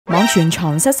網傳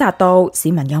床蝨殺到，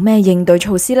市民有咩應對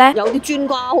措施呢？有啲專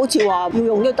家好似話要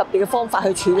用呢個特別嘅方法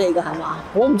去處理㗎，係嘛？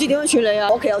我唔知點樣處理啊！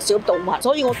我屋企有小動物，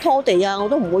所以我拖地啊，我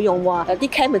都唔會用話有啲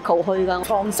chemical 去㗎。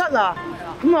床蝨啊，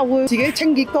咁啊會自己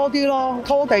清潔多啲咯，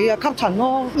拖地啊吸塵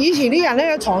咯。以前啲人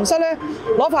咧床蝨咧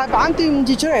攞塊板端午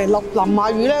節出嚟淋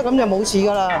埋雨咧，咁就冇事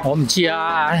㗎啦。我唔知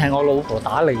啊，係我老婆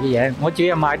打嚟嘅嘢，我只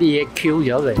係買啲嘢 Q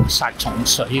咗嚟殺蟲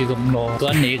水咁咯。如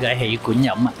果你嘅氣管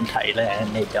有問題咧，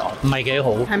你就唔係幾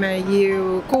好。係咪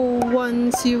要高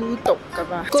溫消毒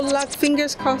㗎嘛 ？Good luck,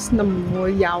 fingers crossed， 就唔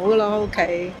會有㗎啦屋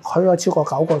企。佢個超過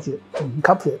9個月唔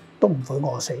吸血都唔會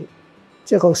餓死。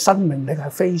即係個生命力係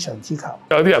非常之強。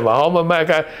有啲人話可唔可以咩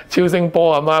嘅超聲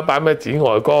波啊，乜擺咩紫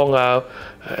外光啊？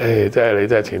你真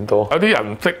係錢多。有啲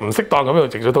人唔適當咁用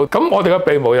直水刀，咁我哋嘅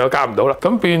鼻毛又夾唔到啦，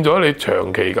咁變咗你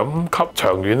長期咁吸，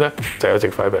長遠咧就有直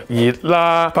肺病。熱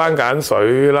啦、番梘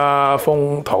水啦、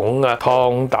風筒啊、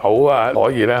燙斗啊，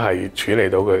可以咧係處理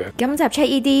到佢嘅。今集 Chat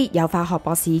醫D 有化學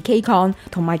博士 KKwong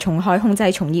同埋蟲害控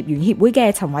制從業員協會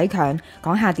嘅陳偉強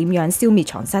講下點樣消滅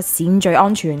床蝨先最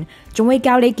安全，仲會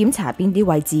教你檢查邊啲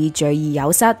位置最易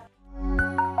有蝨。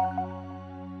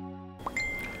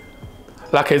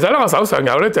嗱，其實咧我手上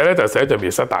有呢隻咧就寫住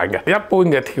滅蝨彈嘅，一般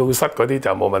嘅跳蝨嗰啲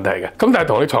就冇問題嘅。咁但係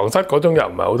同你床蝨嗰種又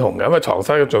唔係好同嘅，因為床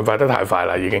蝨嘅進化得太快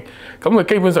啦已經。咁佢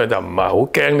基本上就唔係好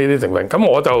驚呢啲成分。咁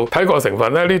我就睇過成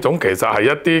分咧，呢種其實係一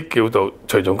啲叫做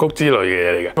隨蟲菊之類嘅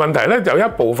嘢嚟嘅。問題咧有一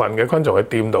部分嘅昆蟲係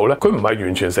掂到咧，佢唔係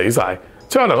完全死晒。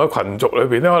即係可能個群族裏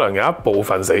邊咧，可能有一部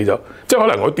分死咗，即係可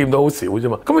能我掂到好少啫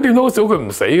嘛。咁佢掂到好少，佢唔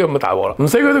死咁啊大鑊啦！唔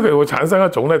死嗰啲佢會產生一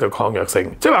種咧就抗藥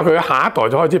性，即係話佢嘅下一代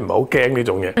就開始唔係好驚呢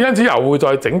種嘢，因此又會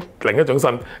再整另一種新，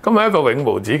咁係一個永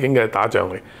無止境嘅打仗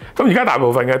嚟。咁而家大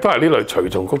部分嘅都係呢類隨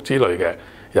蟲菊之類嘅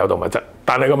有毒物質，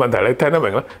但係個問題你聽得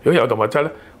明咧？如果有毒物質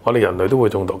咧，我哋人類都會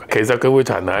中毒嘅。其實佢會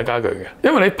殘害家具嘅，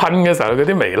因為你噴嘅時候嗰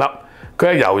啲微粒。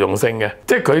佢係油溶性嘅，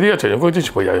即係佢呢個隨蟲菊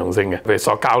全部油溶性嘅，譬如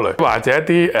塑膠類或者一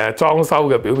啲裝修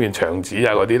嘅表面牆紙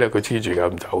啊嗰啲咧，佢黐住嘅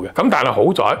唔走嘅。咁但係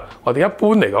好在，我哋一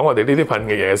般嚟講，我哋呢啲噴嘅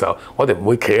嘢嘅時候，我哋唔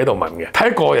會企喺度聞嘅，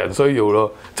睇個人需要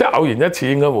咯。即係偶然一次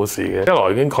應該冇事嘅，一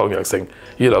來已經抗藥性，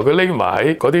二來佢匿埋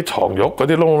喺嗰啲床褥嗰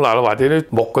啲窿窿罅或者啲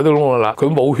木嗰啲窿窿罅，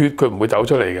佢冇血，佢唔會走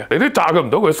出嚟嘅。你都炸佢唔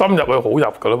到，佢深入去好入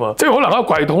㗎啦嘛。即係可能喺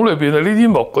櫃桶裏邊啊，呢啲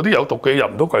木嗰啲有毒嘅入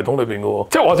唔到櫃桶裏邊嘅喎。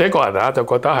即係我自己個人啊，就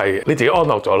覺得係你自己安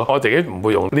樂咗咯。我自己唔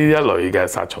會用呢一類嘅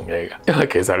殺蟲嘢嘅，因為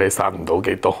其實你殺唔到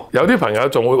幾多。有啲朋友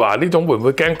仲會話呢種會唔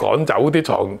會驚趕走啲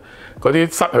床嗰啲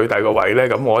蝨去第二個位咧？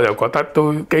咁我又覺得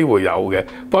都機會有嘅，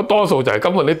不過多數就係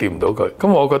根本都掂唔到佢。咁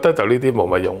我覺得就呢啲冇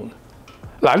乜用。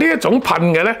嗱，呢一種噴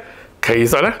嘅咧，其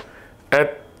實咧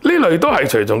呢類都係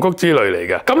隨蟲菊之類嚟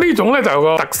嘅。咁呢種咧就有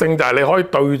個特性就係你可以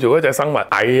對住嗰隻生物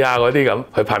蟻啊嗰啲咁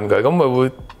去噴佢，咁佢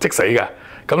會即死嘅。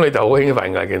咁你就好興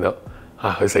奮㗎，見到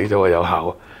啊佢死咗喎，有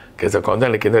效。其實講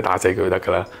真，你見到打死佢就得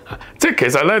㗎啦。即係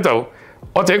其實咧就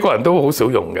我自己個人都好少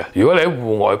用嘅。如果你喺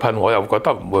戶外噴，我又覺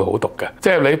得唔會好毒嘅。即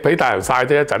係你俾太陽曬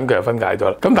啫一陣，佢就分解咗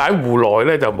啦。咁但係喺戶內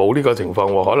咧就冇呢個情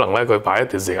況喎。可能咧佢擺一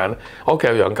段時間，我屋企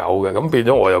有養狗嘅，咁變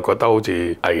咗我又覺得好似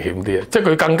危險啲啊。即係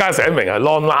佢更加寫明係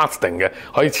long-lasting 嘅，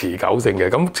可以持久性嘅。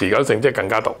咁持久性即係更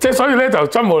加毒。即係所以咧就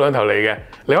針冇兩頭利嘅。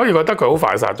你可以覺得佢好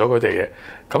快殺咗嗰隻嘢。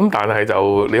咁但係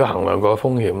就你要衡量個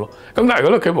風險咯。咁但係如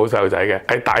果屋企冇細路仔嘅，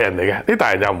係大人嚟嘅，啲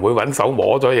大人又唔會揾手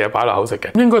摸咗嘢擺落口食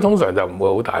嘅，應該通常就唔會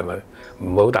好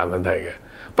大問題嘅。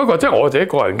不過即係我自己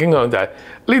個人傾向就係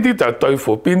呢啲就對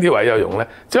付邊啲位有用咧？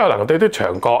即係可能對啲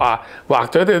牆角啊，或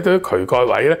者對渠蓋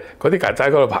位咧，嗰啲曱甴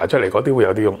嗰度爬出嚟嗰啲會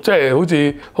有啲用。即係好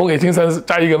似空氣清新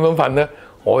劑咁樣噴咧，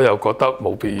我又覺得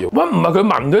冇必要。乜唔係佢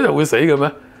聞咗就會死嘅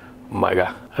咩？唔係㗎，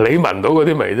你聞到嗰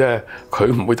啲味啫，佢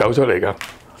唔會走出嚟㗎。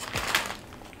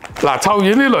嗱，臭丸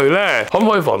呢類咧，可唔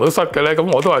可以防到蝨嘅咧？咁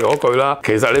我都係嗰句啦。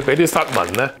其實你俾啲蝨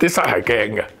聞咧，啲蝨係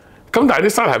驚嘅。咁但係啲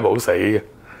蝨係冇死嘅。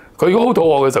佢如果好肚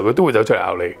餓嘅時候，佢都會走出嚟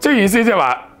咬你。即係意思即係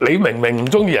話，你明明唔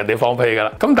中意人哋放屁㗎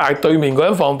啦。咁但係對面嗰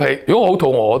人放屁，如果我好肚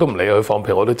餓，我都唔理佢放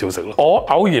屁，我都照食咯。我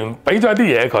偶然俾咗一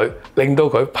啲嘢佢，令到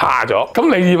佢怕咗。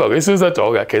咁你以為佢消失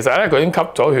咗嘅？其實咧佢已經吸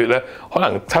咗血咧，可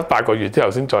能7、8個月之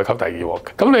後先再吸第二鑊嘅。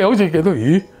咁你好似見到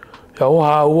咦？有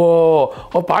效喎！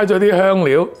我擺咗啲香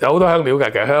料，有好多香料嘅，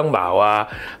其實香茅啊，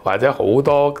或者好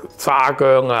多沙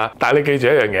薑啊。但係你記住一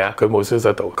樣嘢啊，佢冇消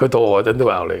失到，佢肚餓嗰陣都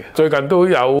會咬你。最近都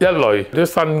有一類啲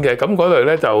新嘅，咁嗰類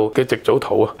咧就叫直藻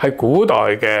土啊，係古代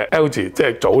嘅 algae，即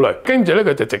係藻類。跟住咧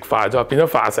佢就直化咗，變咗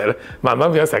化石咧，慢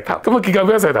慢變咗石頭。咁啊結構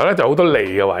變咗石頭咧，就好多利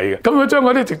嘅位嘅。咁佢將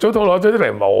嗰啲直藻土攞咗出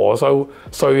嚟磨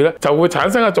碎咧，就會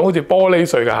產生一種好似玻璃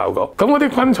碎嘅效果。咁嗰啲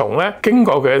昆蟲咧經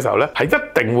過佢嘅時候咧，係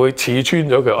一定會刺穿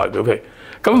咗佢外表皮。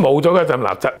咁冇咗嗰陣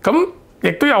蠟質，咁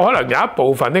亦都有可能有一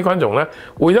部分啲昆蟲咧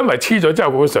會因為黐咗之後，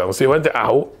佢會嘗試揾隻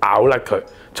口咬甩佢，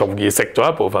從而食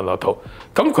咗一部分落肚，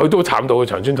咁佢都慘到佢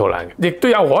腸穿肚爛嘅。亦都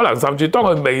有可能甚至當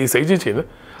佢未死之前咧，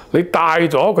你帶咗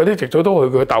佢啲直咀刀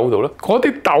去佢竇度咧，嗰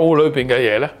啲竇裏邊嘅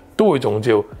嘢咧都會中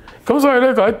招。咁所以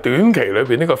咧，佢喺短期裏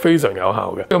邊呢個非常有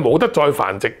效嘅，佢冇得再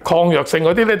繁殖，抗藥性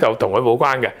嗰啲咧就同佢冇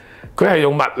關嘅。佢係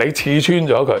用物理刺穿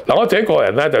咗佢。嗱，我自己個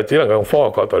人咧就只能夠用科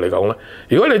學角度嚟講啦。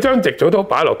如果你將直咀刀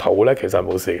擺落肚咧，其實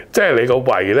冇事嘅，即係你個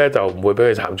胃咧就唔會俾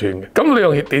佢慘穿嘅。咁你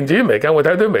用電子微鏡會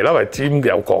睇到微粒係尖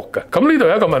有角嘅。咁呢度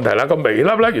有一個問題啦，個微粒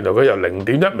咧原來佢由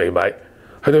0.1微米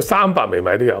去到300微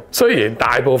米都有，雖然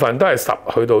大部分都係10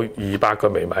去到200個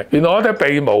微米。原來我哋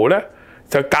鼻毛咧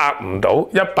就隔唔到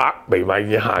100微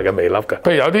米以下嘅微粒嘅。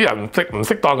譬如有啲人唔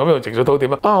適當咁用直咀刀點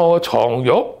啊？我床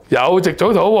褥有直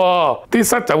咀刀喎，啲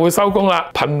蝨就會收工啦，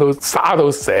噴到灑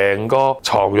到成個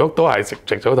床褥都係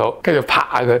直咀刀，跟住拍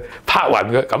下佢，拍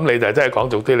暈佢，咁你就真係講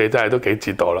俗啲，你真係都幾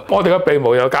折墮啦。我哋個鼻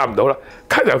毛又隔唔到啦，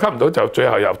咳又吸唔到，就最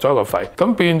後入咗個肺，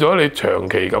咁變咗你長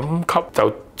期咁吸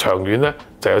就長遠咧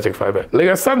就有直肺病。你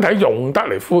嘅身體用得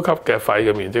嚟呼吸嘅肺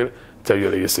嘅面積咧就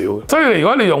越嚟越少，所以如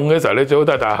果你用嘅時候，你最好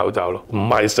都係戴口罩咯，唔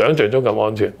係想像中咁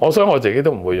安全。所以我自己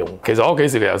都唔會用。其實我屋企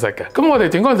試過有蝨嘅，咁我哋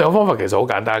整乾淨嘅方法其實好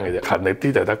簡單嘅啫，勤力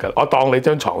啲就得㗎。我當你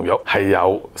張床褥係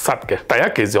有蝨嘅，第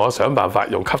一件事我想辦法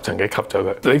用吸塵機吸咗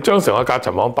佢。你將成個隔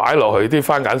塵網擺落去啲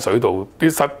番梘水度，啲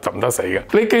蝨就唔得死嘅。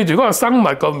你記住嗰個生物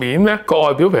個面咧，個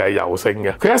外表皮係油性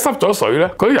嘅，佢一濕咗水咧，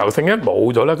佢啲油性一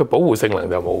冇咗咧，佢保護性能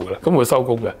就冇㗎啦，咁會收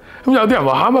工嘅。咁有啲人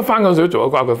話乜番梘水做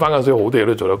得啩？佢番梘水好多嘢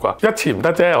都做得啩，一次唔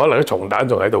得啫，可能啲蟲蛋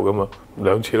仲喺度噶嘛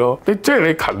，2次咯。你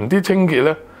勤啲清潔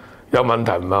咧，有問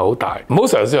題唔係好大。唔好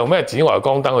嘗試用咩紫外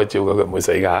光燈去照佢，佢唔會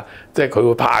死㗎。即係佢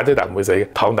會怕啫，但唔會死嘅。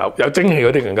燙頭有蒸汽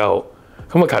嗰啲更加好。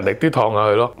咁啊勤力啲燙下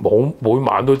佢咯，每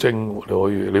晚都蒸你可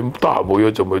以。你得閒冇嘢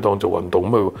做咪當做運動，咁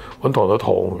咪揾燙頭燙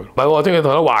佢。唔係喎，蒸汽燙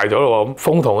得壞咗咯喎，咁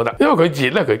風筒都得。因為佢熱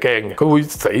咧，佢驚嘅，佢會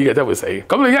死嘅，真係會死嘅。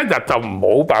咁你一日就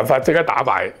冇辦法即刻打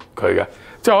敗佢嘅，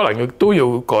即係可能都要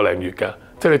個零月㗎。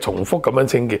即係你重複咁樣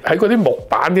清潔，喺嗰啲木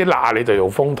板啲罅你就用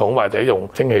風筒或者用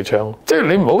蒸氣槍。即係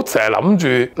你唔好成日諗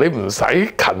住你唔使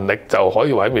勤力就可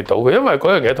以毀滅到佢，因為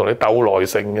嗰樣嘢同你鬥耐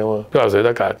性㗎嘛。邊有水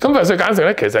得揀？咁廢水鹼性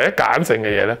咧，其實係一鹼性嘅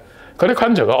嘢咧，嗰啲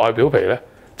昆蟲嘅外表皮咧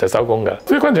就收工㗎。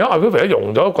啲昆蟲嘅外表皮咧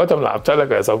溶咗嗰陣蠟質咧，佢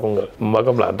就收工㗎，唔係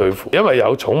咁難對付。因為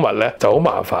有寵物咧就好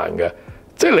麻煩嘅。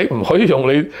即係你唔可以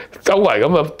用你周圍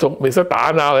咁啊，種滅蝨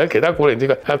蛋啊，或者其他古靈精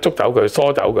怪捉走佢、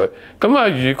梳走佢。咁啊，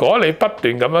如果你不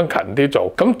斷咁樣勤啲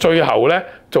做，咁最後咧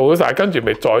做好晒，跟住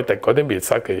咪再滴嗰啲滅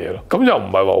蝨嘅嘢咯。咁又唔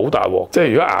係話好大鑊。即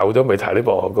係如果咬咗，咪搽啲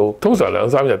薄荷膏，通常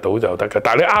2-3日到就得㗎。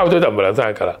但係你拗咗就唔係2-3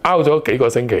日㗎啦，拗咗幾個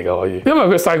星期㗎可以，因為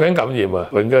佢細菌感染啊，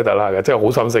永居特拉嘅，即係好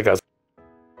深色㗎。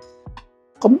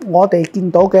咁我哋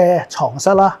見到嘅床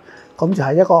蝨啦，咁就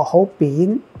係一個好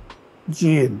扁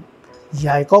圓。而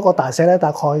係嗰個大細咧，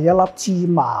大概1粒芝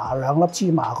麻、2粒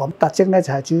芝麻咁。特徵咧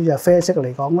就係主要就啡色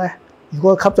嚟講咧，如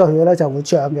果吸咗佢咧就會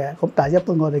脹嘅。咁但係一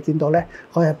般我哋見到咧，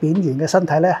佢係扁圓嘅身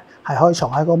體咧，係可以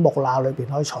藏喺個木罅裏邊，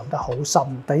可以藏得好深。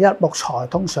第一，木材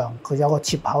通常佢有個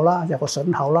切口啦，有個筍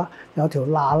口啦，有條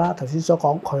罅啦。頭先所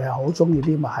講，佢係好中意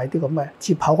匿埋喺啲咁嘅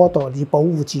切口嗰度，以保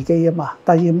護自己啊嘛。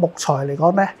第二，木材嚟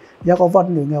講咧，有一個溫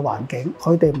暖嘅環境，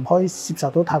佢哋唔可以接受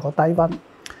到太過低溫。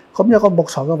咁有個木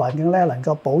材嘅環境咧，能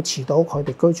夠保持到佢哋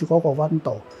居住嗰個溫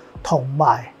度，同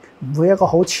埋唔會一個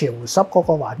好潮濕嗰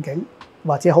個環境，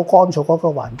或者好乾燥嗰個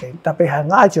環境。特別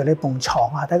係挨住你埲床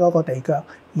下底嗰個地腳，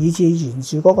以至沿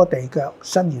住嗰個地腳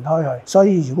伸延開去。所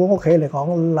以如果屋企嚟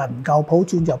講能夠鋪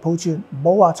磚就鋪磚，唔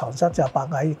好話床蝨就白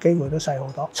蟻機會都細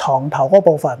好多。床頭嗰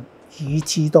部分，以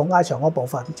至到挨牆嗰部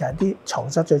分，就係啲床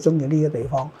蝨最中意呢個地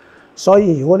方。所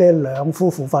以如果你兩夫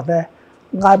婦瞓咧，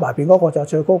挨埋邊嗰個就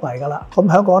最高危㗎啦。咁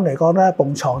香港嚟講咧，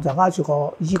埲床就挨住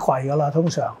個衣櫃㗎啦。通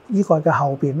常衣櫃嘅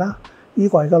後邊啦，衣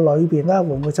櫃嘅裏邊咧，會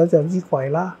唔會走入衣櫃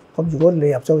啦？咁如果你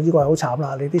入咗衣櫃好慘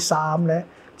啦，你啲衫咧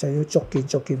就要逐件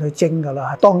去蒸㗎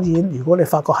啦。當然，如果你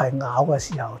發覺係咬嘅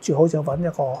時候，最好就揾一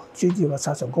個專業嘅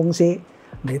殺蟲公司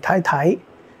嚟睇睇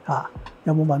嚇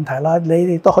有冇問題啦。你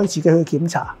哋都可以自己去檢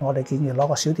查。我哋建議攞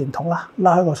個小電筒啦，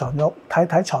拉開個床褥，睇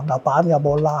睇床頭板有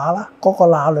冇罅啦。嗰個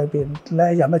罅裏邊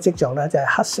咧有咩跡象咧？就係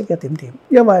黑色一點點。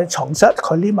因為床蝨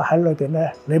佢匿埋喺裏邊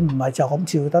咧，你唔係就咁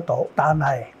照得到，但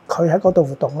係佢喺嗰度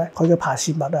活動咧，佢嘅排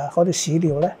泄物啊，嗰啲屎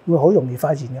尿咧會好容易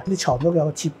發現嘅。啲床褥有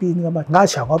個切邊㗎嘛，挨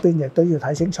牆嗰邊亦都要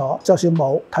睇清楚。就算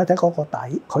冇，睇睇嗰個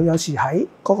底，佢有時喺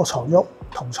嗰個床褥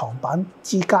同床板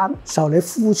之間受你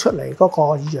呼出嚟嗰個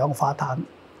二氧化碳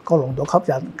個濃度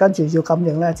吸引，跟住要感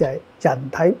應咧就係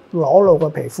人體裸露嘅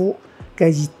皮膚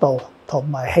嘅熱度同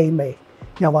埋氣味，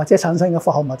又或者產生嘅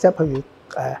化學物質，譬如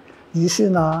乳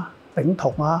酸啊、丙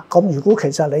酮啊。咁如果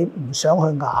其實你唔想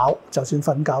去咬，就算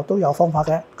瞓覺都有方法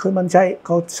嘅。驅蚊劑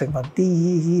個成分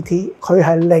DEET， 佢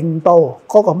係令到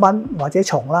嗰個蚊或者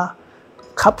蟲啦，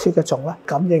吸血嘅蟲咧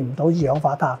感應唔到二氧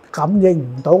化碳，感應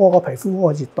唔到嗰個皮膚嗰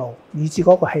個熱度，以至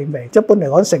嗰個氣味。一般嚟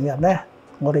講，成人咧，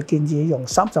我哋建議用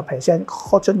30%，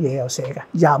嗰樽嘢有寫嘅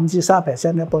，25至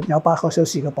30%一般，有8個小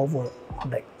時嘅保護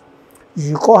力。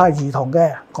如果係兒童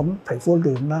嘅，咁皮膚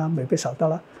嫩啦，未必受得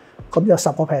啦。咁有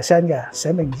10% 嘅，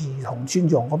寫明兒童專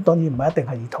用，咁當然唔係一定係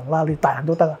兒童啦，你大人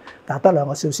都得啊，但係得2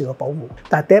個小時嘅保護。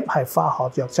但係 DEP 係化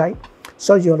學藥劑，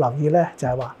所以要留意咧，就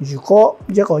係話，如果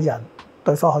一個人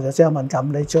對化學藥劑有敏感，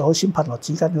你最好先噴落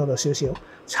紙巾嗰度少少，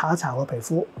搽一搽個皮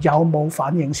膚，有冇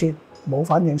反應先？冇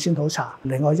反應先好搽。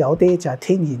另外有啲就係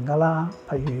天然㗎啦，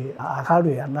譬如阿卡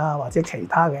雷人啦，或者其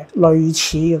他嘅類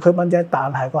似嘅驅蚊劑，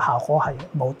但係個效果係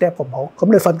冇 DEP 咁好。咁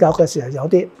你瞓覺嘅時候有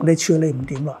啲你處理唔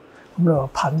掂啦，咁你話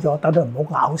噴咗，等佢唔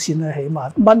好咬先啦，起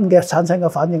碼蚊嘅產生嘅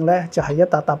反應咧就係一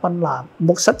笪笪蚊爛，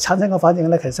木蝨產生嘅反應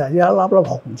咧其實係一粒粒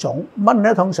紅腫。蚊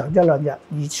咧通常1-2日，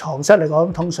而床蝨嚟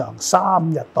講通常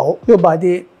3日到。要買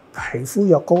啲皮膚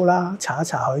藥膏啦，搽一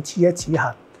搽佢止一止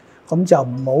痕。咁就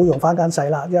唔好用番梘洗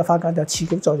啦，因為番梘有刺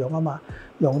激作用啊嘛。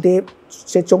用啲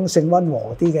即係中性溫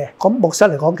和啲嘅。咁木蝨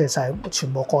嚟講其實係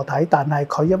全部個體，但係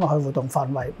佢因為佢活動範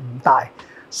圍唔大，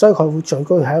所以佢會聚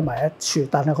居喺埋一處，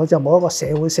但係佢就冇一個社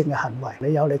會性嘅行為。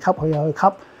你有你吸，佢有佢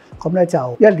吸，咁咧就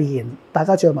1年大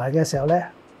家聚埋嘅時候咧，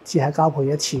只係交配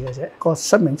一次嘅啫。個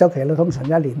生命週期咧通常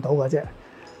1年到嘅啫。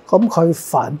咁佢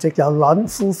繁殖由卵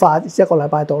孵化1個禮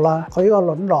拜到啦，佢呢個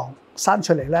卵囊生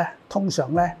出嚟咧，通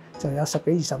常咧就有10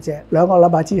幾20隻，2個禮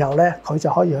拜之後咧，佢就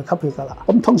可以去吸血噶啦。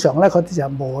咁通常咧，佢哋就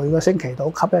每個星期到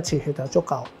吸一次血就足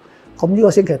夠。咁呢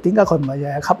個星期點解佢唔係日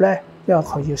日吸咧？因為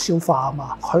佢要消化啊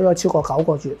嘛。佢有超過9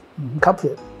個月唔吸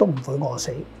血都唔會餓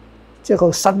死，即係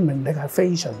個生命力係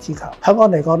非常之強。香港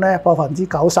嚟講咧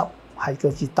，90%係叫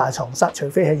熱帶床蝨，除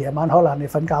非係夜晚可能你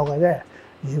瞓覺嘅啫。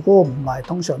如果唔係，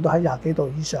通常都喺20幾度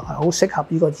以上，係好適合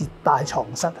呢個熱帶床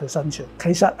蝨去生存。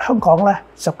其實香港咧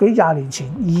10幾20年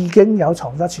前已經有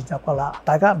床蝨傳入㗎啦，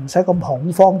大家唔使咁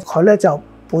恐慌。佢咧就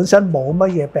本身冇乜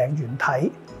嘢病原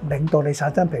體，令到你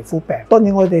產生皮膚病。當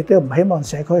然我哋都唔希望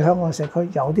香港社區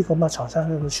有啲咁嘅床蝨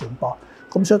去到傳播。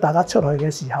咁所以大家出去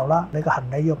嘅時候啦，你個行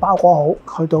李要包裹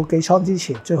好，去到寄倉之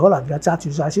前最好能夠揸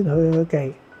住晒先去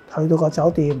寄。去到個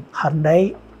酒店，行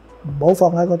李唔好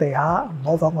放喺個地下，唔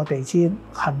好放個地氈，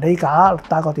行李架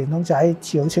帶個電筒仔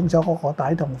照清楚嗰個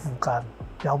底洞附近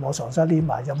有冇床蝨黏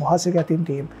埋，有冇黑色嘅點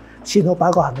點，先好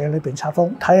擺個行李裏邊拆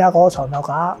封。睇下嗰個床頭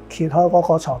架，揭開嗰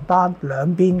個床單兩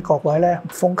邊各位咧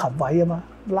風琴位啊嘛，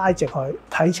拉直佢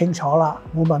睇清楚啦，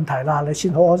冇問題啦，你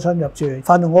先好安心入住。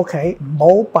翻到屋企唔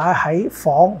好擺喺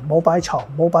房，唔好擺床，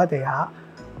唔好擺地下。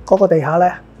嗰個地下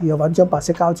咧要揾張白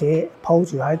色膠紙鋪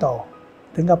住喺度。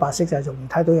點解白色就係容易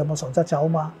睇到有冇床蝨走啊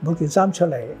嘛？每件衫出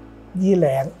嚟衣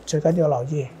領最緊要留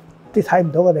意啲睇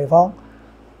唔到嘅地方，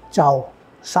就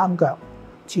3腳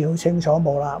照清楚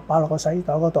冇啦，擺落個洗衣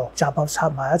袋嗰度，集合插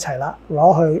埋一齊啦，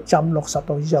攞去浸60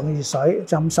度以上嘅熱水，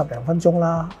浸10零分鐘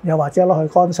啦，又或者攞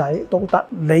去乾洗都得。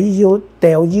你要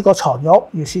掉依個床褥，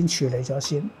要先處理咗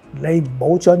先，你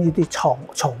唔好將呢啲床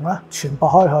蟲啦傳播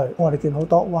開去。我哋見好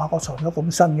多，哇個床褥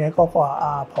咁新嘅，嗰個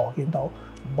阿婆見到。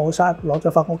唔好嘥，攞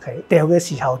咗翻屋企，掉嘅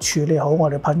時候處理好，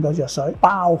我哋噴個藥水，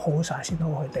包好晒先好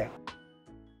去掟。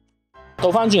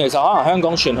倒翻轉，其實可能香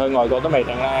港傳去外國都未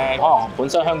定咧，可能本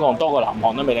身香港多過南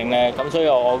韓都未定咧，咁所以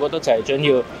我覺得就係將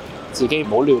要自己唔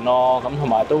好亂咯，咁同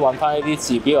埋都揾翻一啲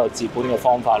治標又治本嘅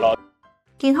方法咯。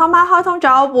健康碼開通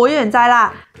咗會員制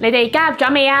啦，你哋加入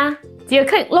咗未啊？只要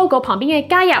click logo 旁邊嘅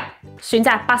加入，選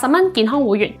擇80蚊健康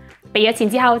會員，俾咗錢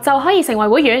之後就可以成為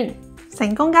會員。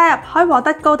成功加入可以獲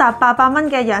得高達800蚊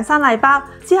嘅養生禮包，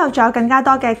之後仲有更加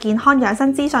多嘅健康養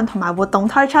生資訊同埋活動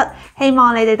推出，希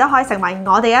望你哋都可以成為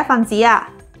我哋一份子啊！